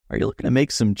Are you looking to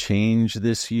make some change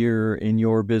this year in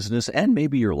your business and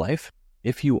maybe your life?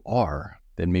 If you are,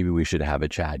 then maybe we should have a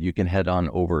chat. You can head on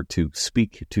over to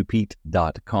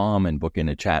speaktopete.com and book in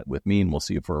a chat with me, and we'll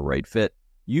see if we're a right fit.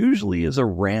 Usually is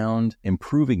around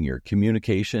improving your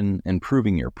communication,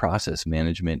 improving your process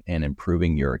management, and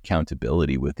improving your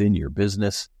accountability within your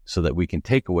business so that we can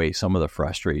take away some of the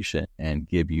frustration and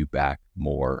give you back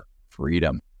more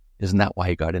freedom. Isn't that why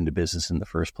you got into business in the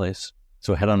first place?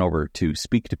 So head on over to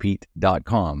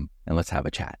speaktopete.com and let's have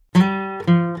a chat.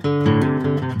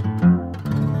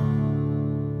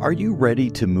 Are you ready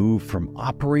to move from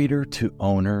operator to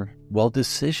owner? Well,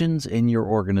 decisions in your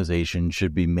organization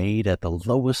should be made at the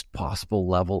lowest possible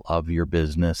level of your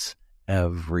business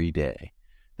every day.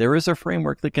 There is a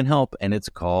framework that can help, and it's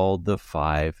called the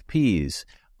 5 Ps.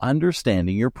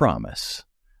 Understanding your promise,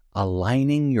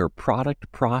 aligning your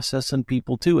product, process, and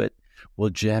people to it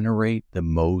will generate the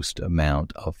most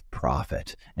amount of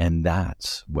profit. And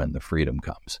that's when the freedom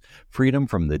comes. Freedom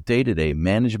from the day-to-day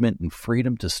management and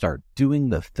freedom to start doing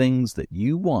the things that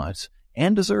you want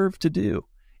and deserve to do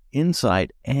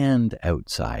inside and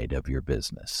outside of your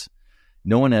business.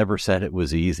 No one ever said it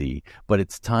was easy, but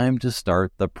it's time to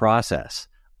start the process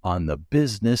on the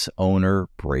Business Owner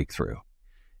Breakthrough.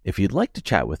 If you'd like to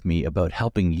chat with me about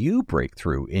helping you break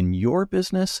through in your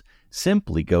business,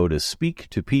 simply go to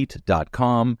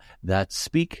speaktopete.com. That's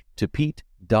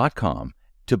speaktopete.com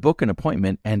to book an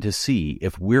appointment and to see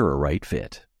if we're a right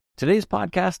fit. Today's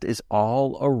podcast is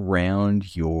all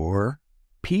around your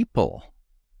people.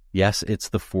 Yes, it's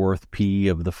the 4th P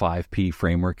of the 5P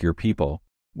framework, your people.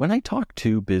 When I talk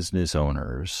to business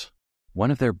owners,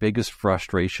 one of their biggest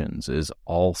frustrations is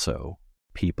also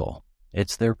people.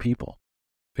 It's their people.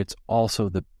 It's also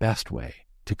the best way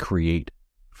to create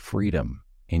freedom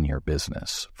in your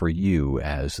business for you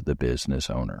as the business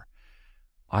owner.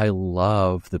 I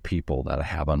love the people that I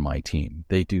have on my team.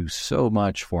 They do so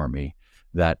much for me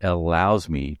that allows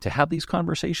me to have these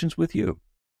conversations with you.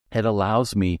 It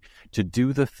allows me to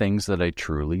do the things that I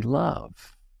truly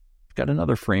love. I've got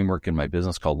another framework in my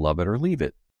business called Love It or Leave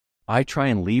It. I try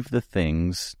and leave the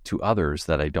things to others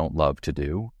that I don't love to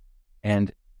do,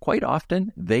 and quite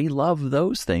often, they love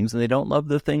those things and they don't love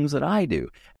the things that I do.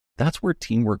 That's where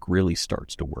teamwork really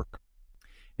starts to work.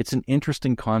 It's an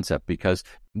interesting concept because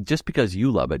just because you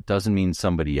love it doesn't mean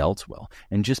somebody else will.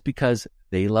 And just because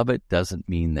they love it doesn't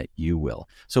mean that you will.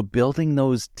 So building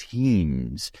those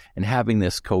teams and having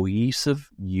this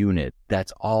cohesive unit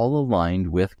that's all aligned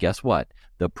with, guess what?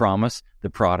 The promise,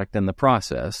 the product, and the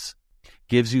process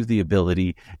gives you the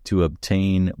ability to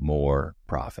obtain more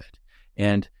profit.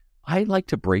 And I like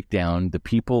to break down the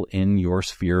people in your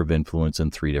sphere of influence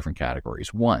in 3 different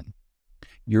categories. 1,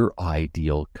 your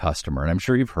ideal customer. And I'm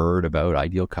sure you've heard about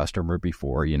ideal customer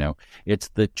before. It's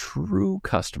the true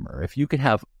customer. If you could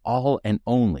have all and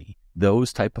only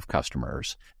those type of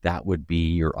customers, that would be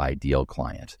your ideal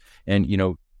client. And,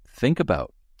 think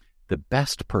about the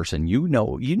best person. You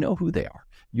know who they are.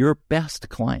 Your best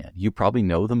client. You probably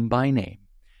know them by name.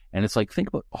 And it's like, think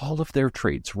about all of their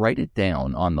traits. Write it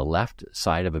down on the left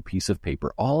side of a piece of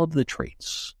paper, all of the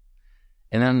traits.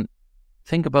 And then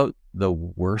think about the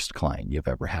worst client you've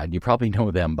ever had. You probably know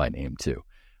them by name too.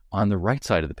 On the right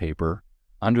side of the paper,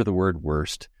 under the word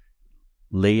worst,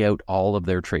 lay out all of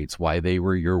their traits, why they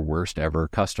were your worst ever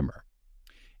customer.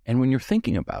 And when you're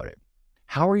thinking about it,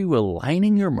 how are you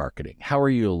aligning your marketing? How are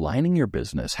you aligning your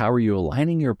business? How are you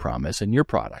aligning your promise and your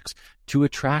products to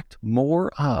attract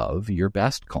more of your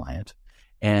best client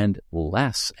and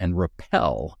less and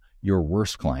repel your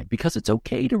worst client? Because it's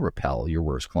okay to repel your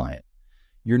worst client.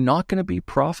 You're not going to be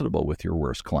profitable with your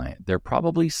worst client. They're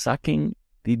probably sucking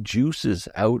the juices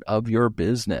out of your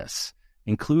business,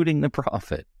 including the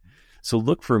profit. So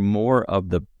look for more of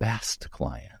the best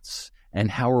clients. And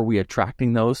how are we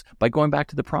attracting those? By going back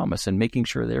to the promise and making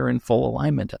sure they're in full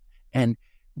alignment and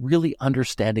really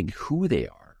understanding who they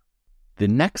are. The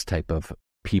next type of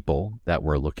people that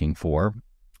we're looking for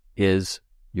is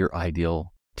your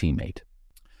ideal teammate.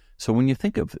 So when you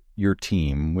think of your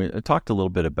team, we talked a little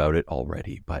bit about it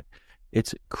already, but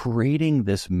it's creating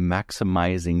this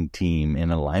maximizing team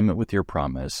in alignment with your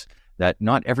promise that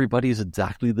not everybody is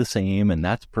exactly the same, and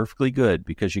that's perfectly good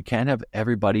because you can't have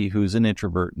everybody who's an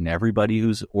introvert and everybody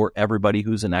who's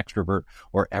an extrovert,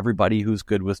 or everybody who's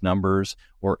good with numbers,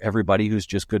 or everybody who's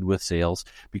just good with sales,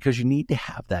 because you need to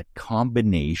have that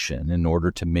combination in order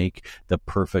to make the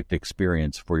perfect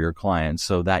experience for your clients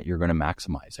so that you're going to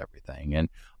maximize everything. And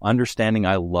understanding,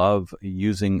 I love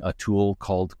using a tool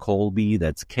called Kolbe.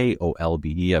 That's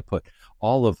Kolbe. I put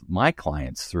all of my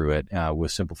clients through it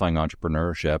with Simplifying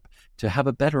Entrepreneurship to have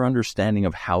a better understanding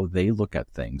of how they look at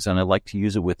things. And I like to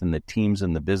use it within the teams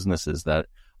and the businesses that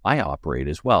I operate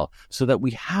as well, so that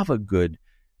we have a good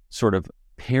sort of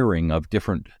pairing of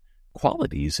different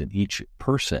qualities in each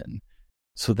person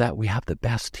so that we have the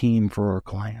best team for our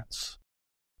clients.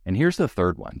 And here's the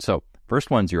third one. So first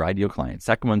one's your ideal client.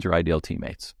 Second one's your ideal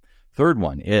teammates. Third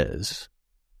one is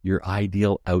your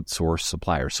ideal outsourced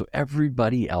supplier. So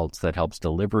everybody else that helps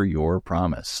deliver your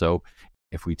promise. So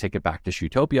if we take it back to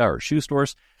Shoetopia or shoe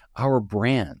stores, our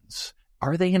brands,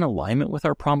 are they in alignment with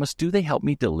our promise? Do they help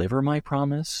me deliver my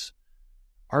promise?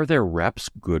 Are their reps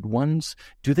good ones?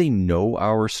 Do they know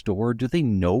our store? Do they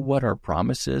know what our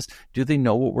promise is? Do they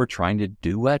know what we're trying to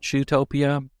do at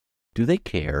Shoetopia? Do they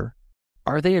care?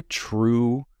 Are they a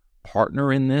true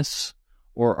partner in this?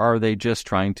 Or are they just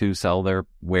trying to sell their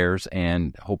wares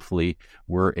and hopefully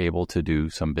we're able to do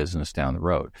some business down the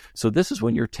road? So this is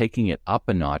when you're taking it up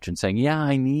a notch and saying, yeah,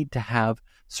 I need to have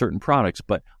certain products,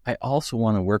 but I also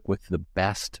want to work with the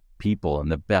best people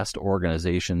and the best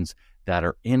organizations that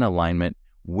are in alignment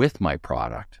with my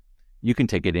product. You can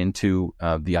take it into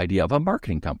the idea of a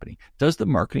marketing company. Does the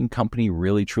marketing company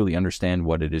really truly understand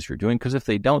what it is you're doing? Because if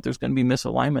they don't, there's going to be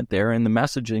misalignment there and the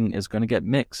messaging is going to get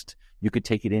mixed. You could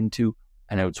take it into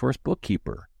an outsourced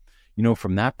bookkeeper.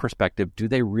 From that perspective, do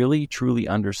they really truly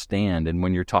understand? And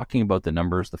when you're talking about the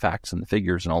numbers, the facts and the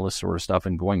figures and all this sort of stuff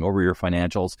and going over your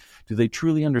financials, do they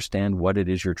truly understand what it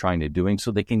is you're trying to doing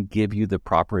so they can give you the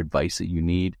proper advice that you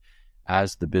need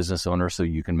as the business owner so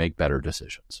you can make better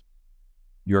decisions?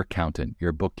 Your accountant,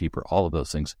 your bookkeeper, all of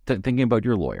those things. Thinking about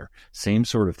your lawyer, same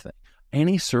sort of thing.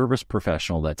 Any service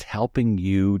professional that's helping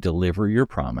you deliver your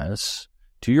promise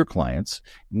to your clients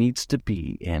needs to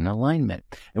be in alignment.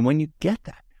 And when you get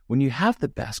that, when you have the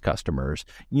best customers,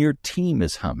 your team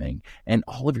is humming and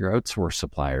all of your outsourced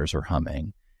suppliers are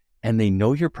humming and they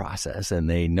know your process and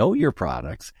they know your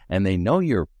products and they know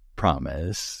your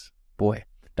promise, boy,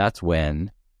 that's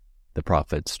when the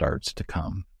profit starts to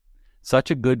come.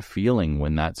 Such a good feeling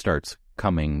when that starts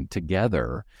coming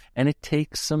together, and it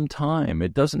takes some time.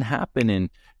 It doesn't happen in,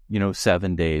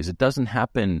 7 days. It doesn't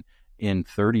happen in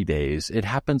 30 days. It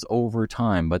happens over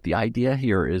time. But the idea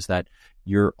here is that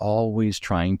you're always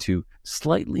trying to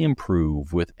slightly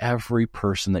improve with every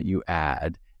person that you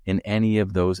add in any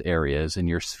of those areas in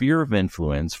your sphere of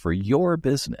influence for your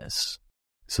business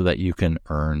so that you can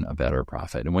earn a better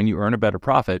profit. And when you earn a better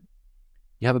profit,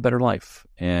 you have a better life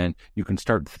and you can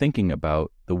start thinking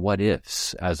about the what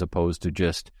ifs as opposed to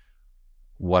just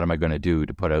what am I going to do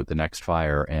to put out the next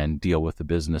fire and deal with the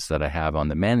business that I have on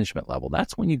the management level.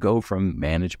 That's when you go from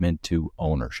management to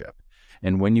ownership.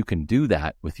 And when you can do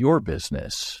that with your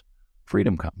business,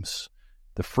 freedom comes.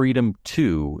 The freedom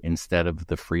to instead of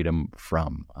the freedom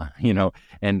from,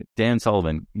 and Dan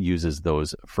Sullivan uses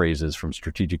those phrases from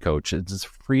Strategic Coach. It's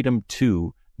freedom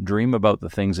to dream about the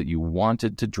things that you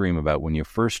wanted to dream about when you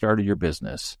first started your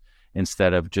business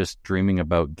instead of just dreaming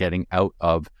about getting out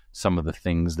of some of the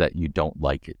things that you don't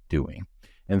like it doing.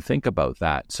 And think about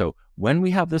that. So when we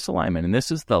have this alignment, and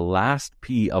this is the last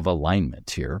P of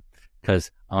alignment here, because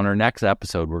on our next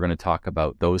episode, we're going to talk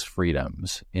about those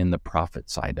freedoms in the profit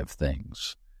side of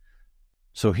things.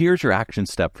 So here's your action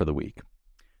step for the week.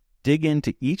 Dig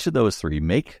into each of those three,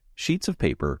 make sheets of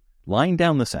paper, line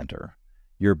down the center,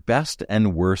 your best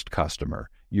and worst customer,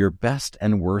 your best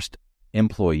and worst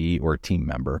employee or team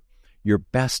member, your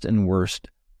best and worst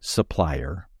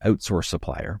supplier, outsourced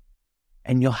supplier,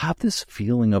 and you'll have this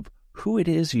feeling of who it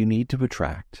is you need to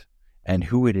attract and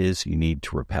who it is you need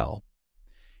to repel.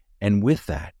 And with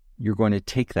that, you're going to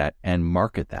take that and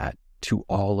market that to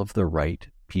all of the right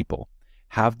people.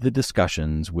 Have the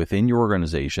discussions within your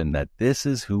organization that this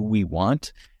is who we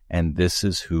want and this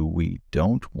is who we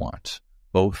don't want.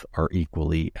 Both are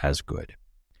equally as good.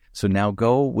 So now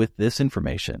go with this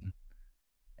information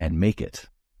and make it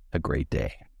a great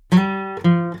day.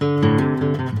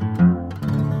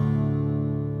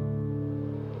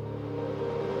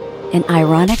 An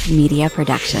Ironic Media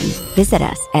production. Visit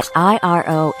us at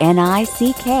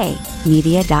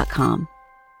ironickmedia.com.